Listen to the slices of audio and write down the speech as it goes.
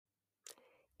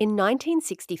In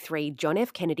 1963, John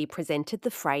F. Kennedy presented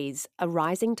the phrase, "A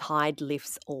rising tide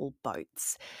lifts all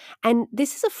boats." And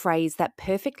this is a phrase that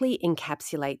perfectly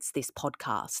encapsulates this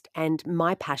podcast and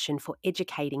my passion for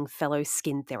educating fellow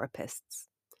skin therapists.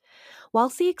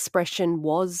 Whilst the expression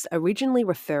was originally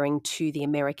referring to the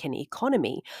American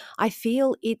economy, I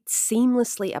feel it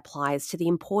seamlessly applies to the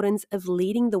importance of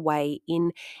leading the way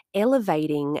in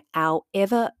elevating our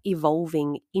ever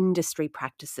evolving industry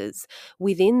practices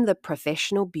within the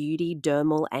professional beauty,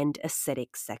 dermal, and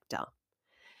aesthetic sector.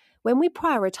 When we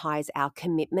prioritise our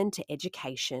commitment to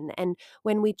education and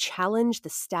when we challenge the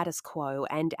status quo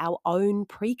and our own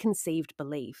preconceived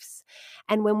beliefs,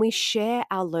 and when we share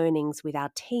our learnings with our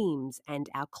teams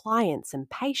and our clients and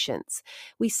patients,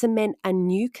 we cement a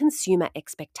new consumer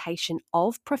expectation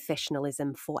of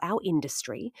professionalism for our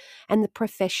industry and the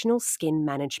professional skin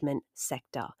management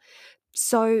sector.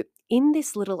 So, in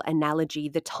this little analogy,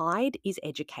 the tide is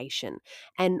education.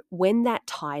 And when that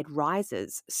tide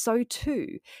rises, so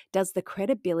too does the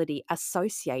credibility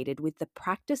associated with the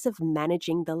practice of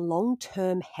managing the long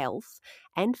term health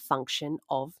and function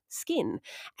of skin,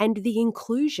 and the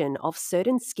inclusion of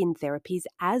certain skin therapies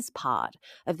as part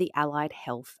of the allied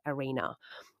health arena.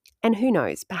 And who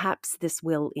knows, perhaps this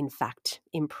will in fact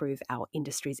improve our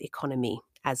industry's economy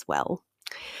as well.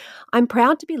 I'm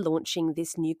proud to be launching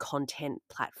this new content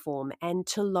platform and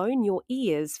to loan your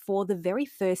ears for the very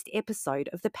first episode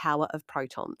of The Power of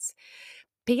Protons.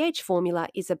 PH Formula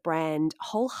is a brand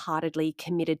wholeheartedly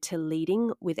committed to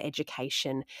leading with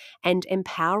education and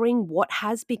empowering what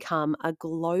has become a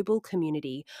global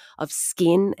community of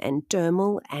skin and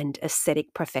dermal and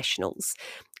aesthetic professionals.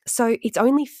 So it's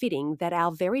only fitting that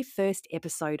our very first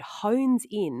episode hones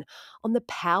in on the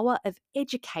power of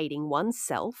educating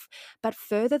oneself, but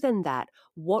further than that,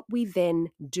 what we then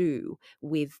do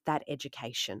with that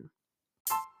education.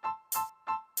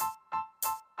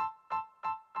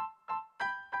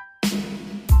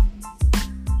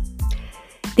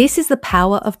 This is The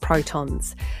Power of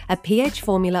Protons, a PH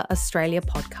Formula Australia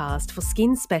podcast for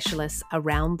skin specialists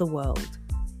around the world.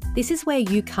 This is where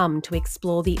you come to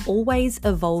explore the always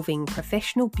evolving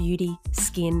professional beauty,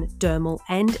 skin, dermal,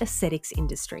 and aesthetics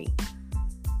industry.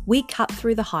 We cut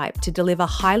through the hype to deliver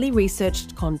highly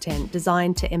researched content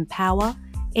designed to empower,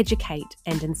 educate,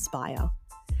 and inspire.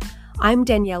 I'm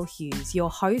Danielle Hughes, your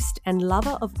host and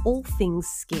lover of all things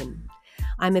skin.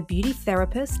 I'm a beauty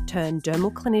therapist turned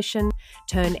dermal clinician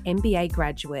turned MBA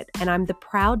graduate, and I'm the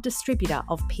proud distributor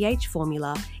of PH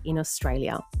Formula in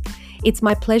Australia. It's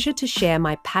my pleasure to share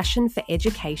my passion for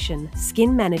education,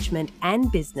 skin management,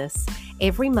 and business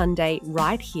every Monday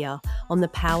right here on the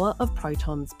Power of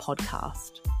Protons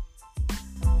podcast.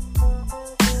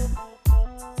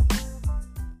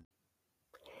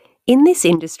 In this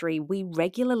industry, we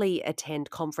regularly attend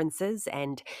conferences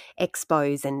and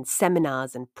expos and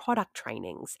seminars and product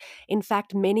trainings. In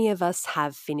fact, many of us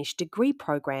have finished degree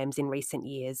programs in recent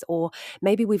years, or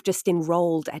maybe we've just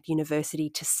enrolled at university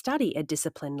to study a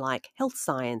discipline like health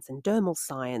science and dermal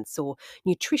science or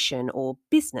nutrition or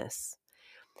business.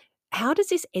 How does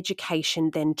this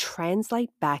education then translate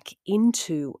back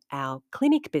into our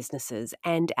clinic businesses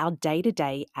and our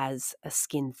day-to-day as a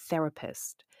skin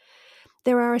therapist?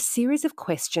 There are a series of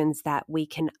questions that we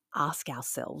can ask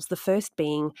ourselves. The first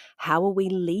being, how are we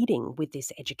leading with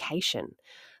this education?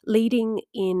 Leading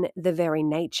in the very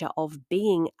nature of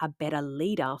being a better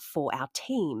leader for our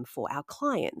team, for our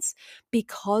clients,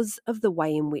 because of the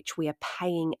way in which we are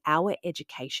paying our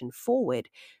education forward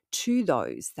to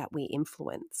those that we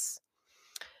influence.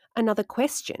 Another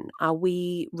question, are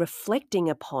we reflecting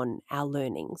upon our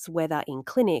learnings, whether in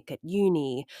clinic, at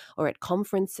uni, or at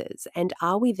conferences? And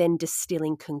are we then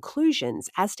distilling conclusions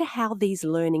as to how these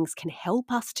learnings can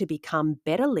help us to become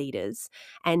better leaders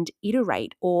and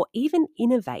iterate or even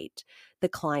innovate the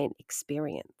client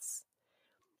experience?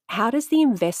 How does the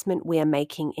investment we are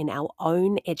making in our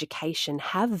own education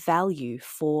have value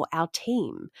for our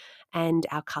team and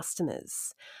our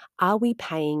customers? Are we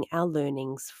paying our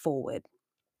learnings forward?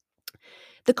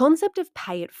 The concept of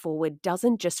pay it forward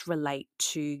doesn't just relate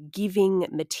to giving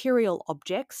material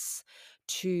objects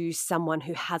to someone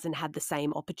who hasn't had the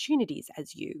same opportunities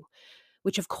as you,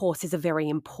 which of course is a very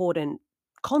important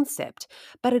concept,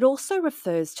 but it also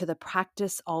refers to the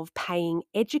practice of paying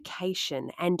education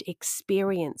and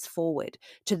experience forward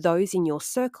to those in your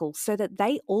circle so that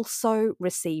they also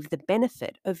receive the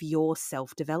benefit of your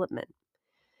self-development.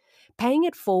 Paying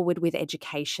it forward with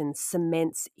education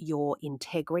cements your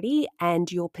integrity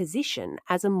and your position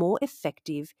as a more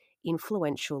effective,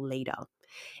 influential leader.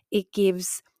 It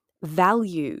gives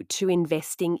value to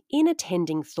investing in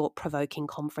attending thought-provoking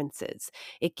conferences.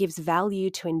 It gives value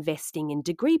to investing in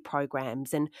degree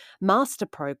programs and master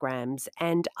programs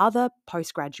and other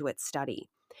postgraduate study.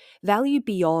 Value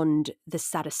beyond the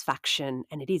satisfaction,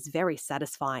 and it is very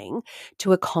satisfying,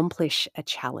 to accomplish a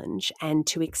challenge and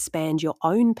to expand your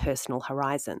own personal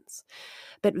horizons.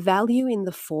 But value in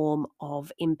the form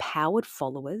of empowered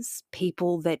followers,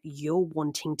 people that you're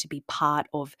wanting to be part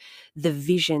of the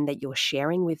vision that you're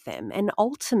sharing with them, and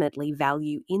ultimately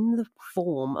value in the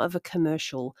form of a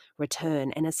commercial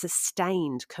return and a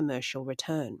sustained commercial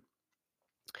return.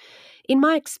 In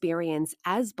my experience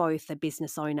as both a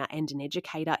business owner and an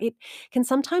educator, it can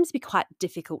sometimes be quite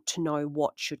difficult to know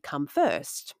what should come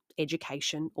first,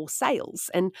 education or sales.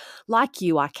 And like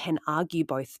you, I can argue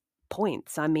both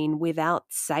points. I mean, without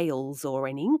sales or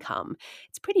an income,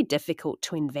 it's pretty difficult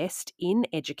to invest in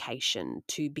education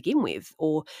to begin with,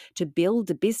 or to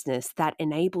build a business that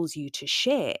enables you to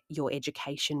share your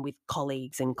education with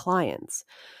colleagues and clients.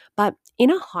 But in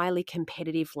a highly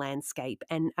competitive landscape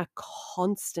and a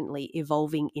constantly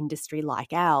evolving industry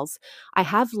like ours, I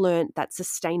have learned that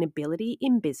sustainability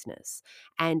in business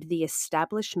and the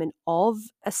establishment of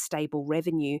a stable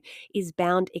revenue is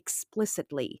bound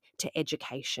explicitly to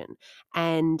education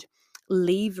and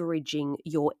leveraging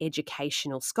your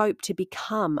educational scope to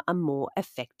become a more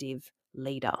effective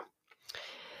leader.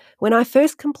 When I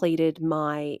first completed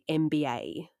my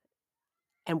MBA,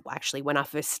 and actually, when I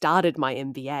first started my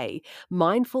MBA,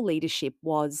 mindful leadership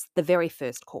was the very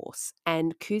first course.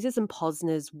 And Kouzes and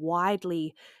Posner's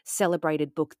widely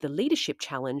celebrated book, The Leadership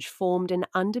Challenge, formed an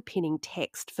underpinning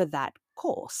text for that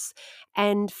course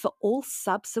and for all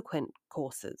subsequent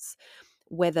courses,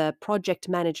 whether project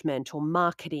management or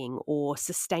marketing or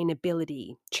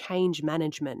sustainability, change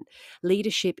management.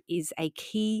 Leadership is a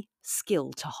key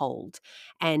skill to hold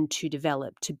and to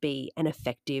develop to be an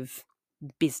effective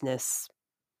business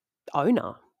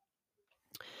owner.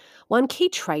 One key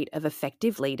trait of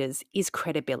effective leaders is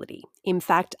credibility. In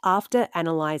fact, after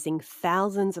analysing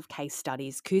thousands of case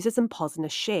studies, Kouzes and Posner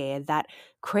share that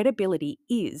credibility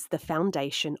is the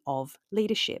foundation of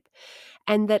leadership,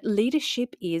 and that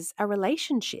leadership is a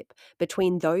relationship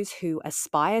between those who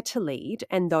aspire to lead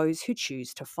and those who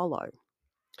choose to follow.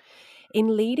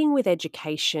 In leading with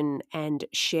education and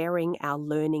sharing our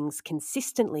learnings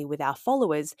consistently with our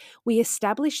followers, we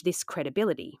establish this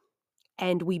credibility.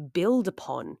 And we build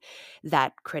upon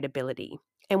that credibility,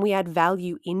 and we add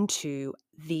value into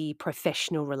the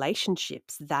professional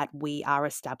relationships that we are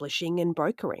establishing and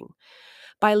brokering.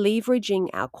 By leveraging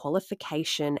our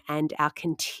qualification and our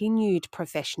continued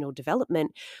professional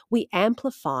development, we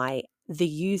amplify the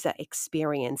user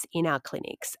experience in our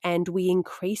clinics and we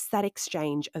increase that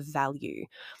exchange of value.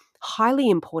 Highly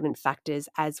important factors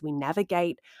as we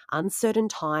navigate uncertain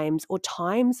times or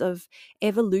times of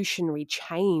evolutionary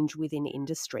change within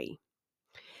industry.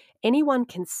 Anyone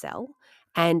can sell,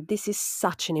 and this is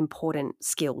such an important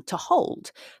skill to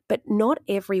hold, but not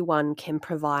everyone can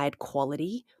provide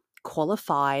quality,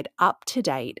 qualified, up to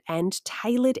date, and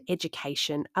tailored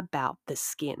education about the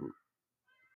skin.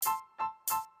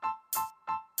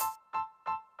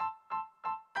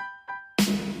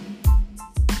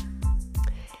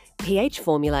 pH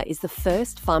Formula is the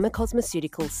first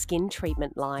pharmacosmeceutical skin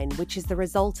treatment line, which is the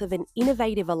result of an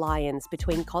innovative alliance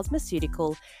between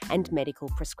cosmeceutical and medical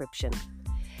prescription.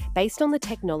 Based on the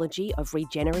technology of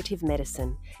regenerative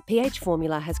medicine, pH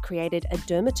Formula has created a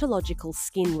dermatological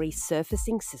skin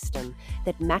resurfacing system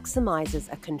that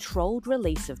maximizes a controlled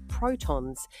release of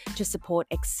protons to support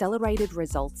accelerated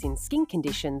results in skin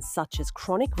conditions such as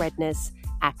chronic redness,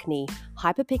 acne,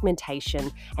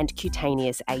 hyperpigmentation, and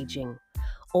cutaneous aging,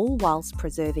 all whilst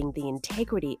preserving the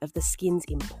integrity of the skin's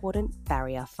important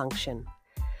barrier function.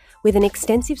 With an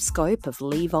extensive scope of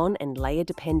leave-on and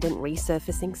layer-dependent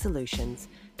resurfacing solutions,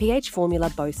 pH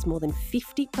Formula boasts more than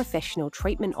 50 professional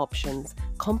treatment options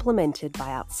complemented by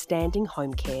outstanding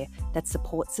home care that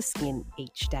supports the skin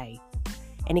each day.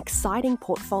 An exciting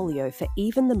portfolio for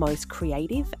even the most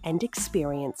creative and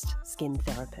experienced skin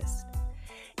therapist.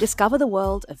 Discover the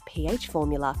world of pH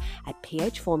Formula at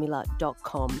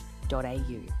phformula.com.au.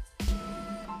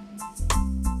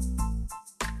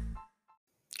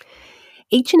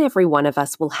 Each and every one of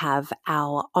us will have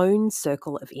our own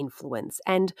circle of influence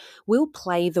and will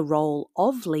play the role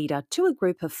of leader to a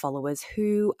group of followers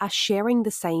who are sharing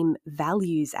the same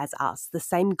values as us, the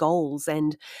same goals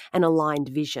and an aligned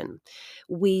vision.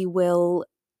 We will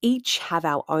each have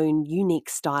our own unique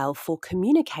style for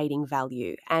communicating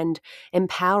value and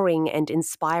empowering and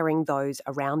inspiring those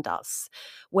around us.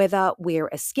 Whether we're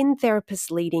a skin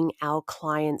therapist leading our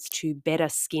clients to better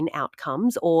skin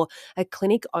outcomes, or a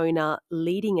clinic owner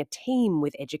leading a team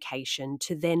with education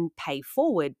to then pay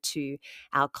forward to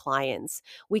our clients,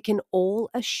 we can all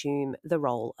assume the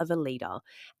role of a leader.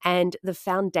 And the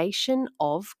foundation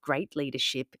of great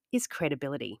leadership is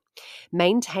credibility.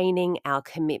 Maintaining our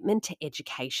commitment to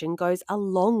education goes a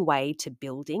long way to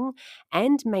building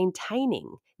and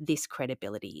maintaining this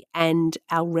credibility and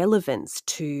our relevance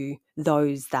to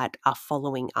those that are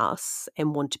following us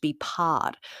and want to be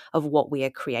part of what we are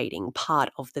creating, part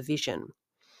of the vision.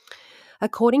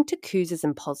 According to Cousins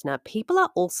and Posner, people are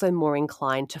also more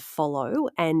inclined to follow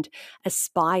and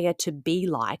aspire to be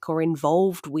like or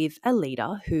involved with a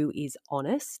leader who is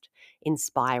honest,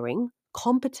 inspiring,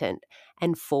 competent,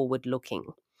 and forward looking.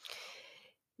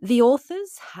 The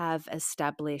authors have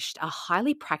established a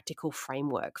highly practical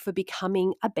framework for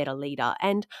becoming a better leader,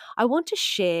 and I want to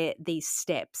share these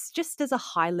steps just as a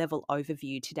high level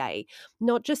overview today,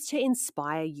 not just to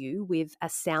inspire you with a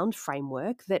sound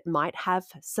framework that might have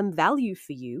some value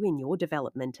for you in your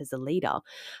development as a leader,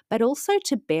 but also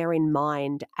to bear in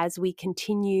mind as we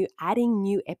continue adding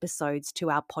new episodes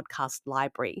to our podcast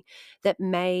library that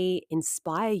may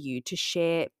inspire you to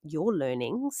share your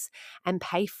learnings and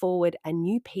pay forward a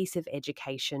new piece of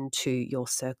education to your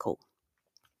circle.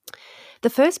 The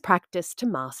first practice to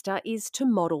master is to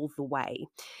model the way.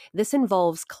 This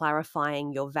involves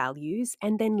clarifying your values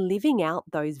and then living out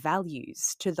those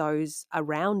values to those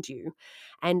around you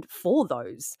and for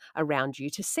those around you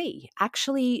to see.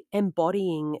 Actually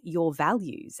embodying your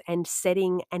values and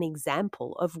setting an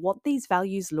example of what these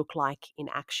values look like in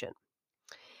action.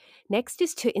 Next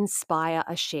is to inspire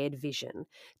a shared vision,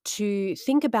 to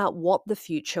think about what the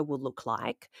future will look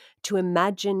like, to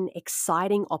imagine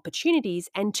exciting opportunities,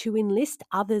 and to enlist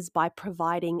others by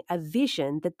providing a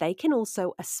vision that they can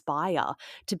also aspire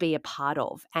to be a part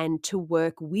of and to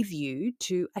work with you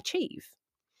to achieve.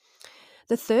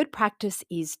 The third practice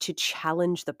is to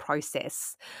challenge the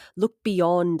process, look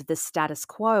beyond the status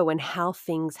quo and how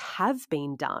things have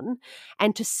been done,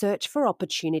 and to search for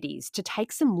opportunities, to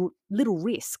take some little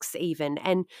risks even,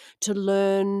 and to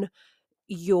learn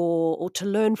to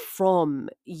learn from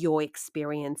your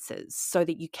experiences so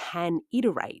that you can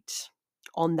iterate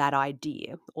on that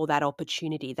idea or that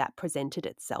opportunity that presented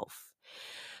itself.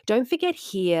 Don't forget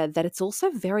here that it's also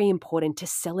very important to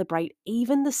celebrate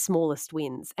even the smallest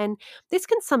wins. And this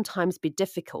can sometimes be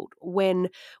difficult when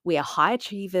we are high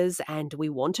achievers and we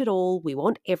want it all, we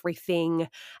want everything,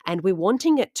 and we're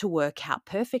wanting it to work out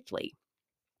perfectly.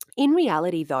 In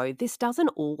reality, though, this doesn't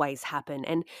always happen,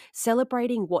 and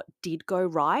celebrating what did go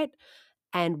right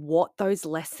and what those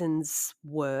lessons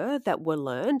were that were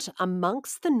learned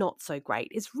amongst the not so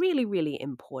great is really, really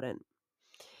important.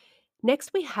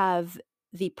 Next, we have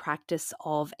the practice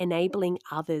of enabling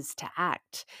others to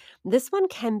act. This one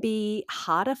can be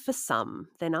harder for some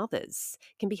than others,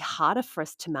 can be harder for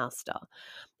us to master.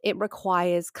 It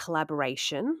requires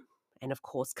collaboration and, of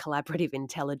course, collaborative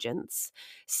intelligence,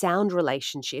 sound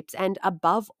relationships, and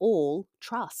above all,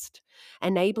 trust.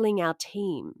 Enabling our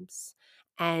teams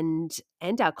and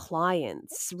our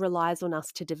clients relies on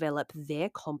us to develop their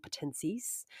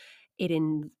competencies. It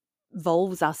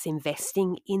involves us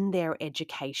investing in their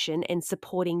education and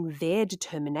supporting their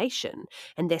determination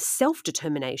and their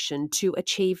self-determination to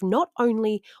achieve not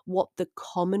only what the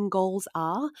common goals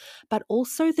are, but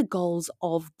also the goals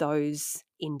of those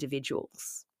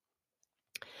individuals.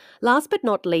 Last but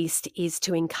not least is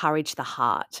to encourage the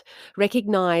heart,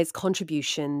 recognize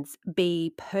contributions,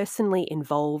 be personally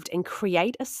involved, and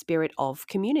create a spirit of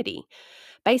community.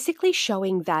 Basically,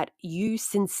 showing that you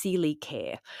sincerely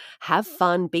care, have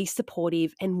fun, be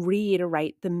supportive, and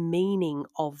reiterate the meaning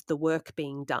of the work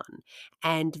being done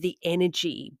and the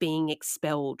energy being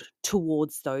expelled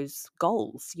towards those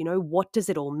goals. What does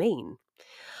it all mean?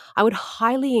 I would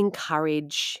highly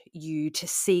encourage you to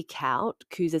seek out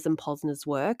Cousins and Posner's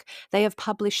work. They have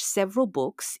published several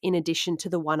books in addition to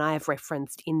the one I have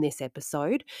referenced in this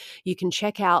episode. You can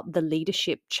check out The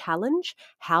Leadership Challenge,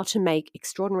 How to Make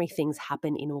Extraordinary Things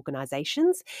Happen in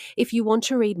Organizations, if you want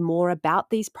to read more about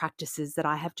these practices that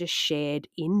I have just shared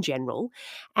in general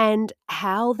and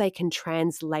how they can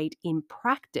translate in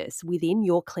practice within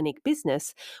your clinic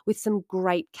business with some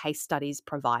great case studies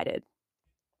provided.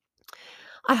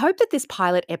 I hope that this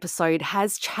pilot episode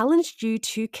has challenged you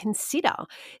to consider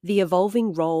the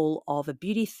evolving role of a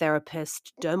beauty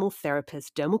therapist, dermal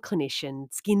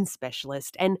clinician, skin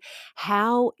specialist, and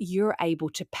how you're able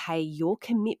to pay your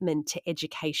commitment to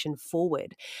education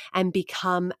forward and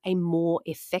become a more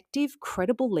effective,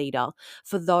 credible leader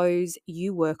for those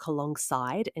you work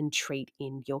alongside and treat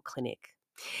in your clinic.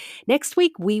 Next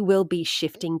week, we will be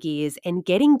shifting gears and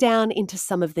getting down into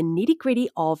some of the nitty gritty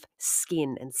of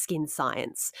skin and skin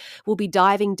science. We'll be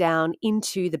diving down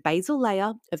into the basal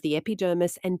layer of the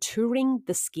epidermis and touring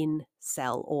the skin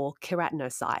cell or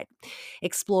keratinocyte,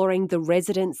 exploring the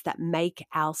residents that make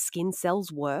our skin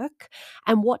cells work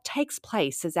and what takes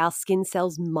place as our skin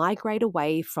cells migrate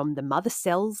away from the mother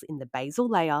cells in the basal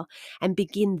layer and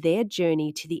begin their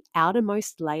journey to the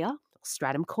outermost layer,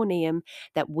 stratum corneum,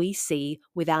 that we see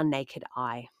with our naked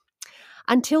eye.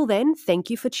 Until then, thank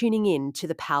you for tuning in to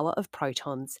The Power of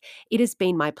Protons. It has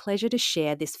been my pleasure to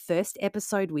share this first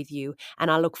episode with you,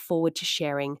 and I look forward to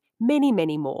sharing many,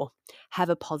 many more. Have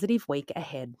a positive week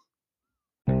ahead.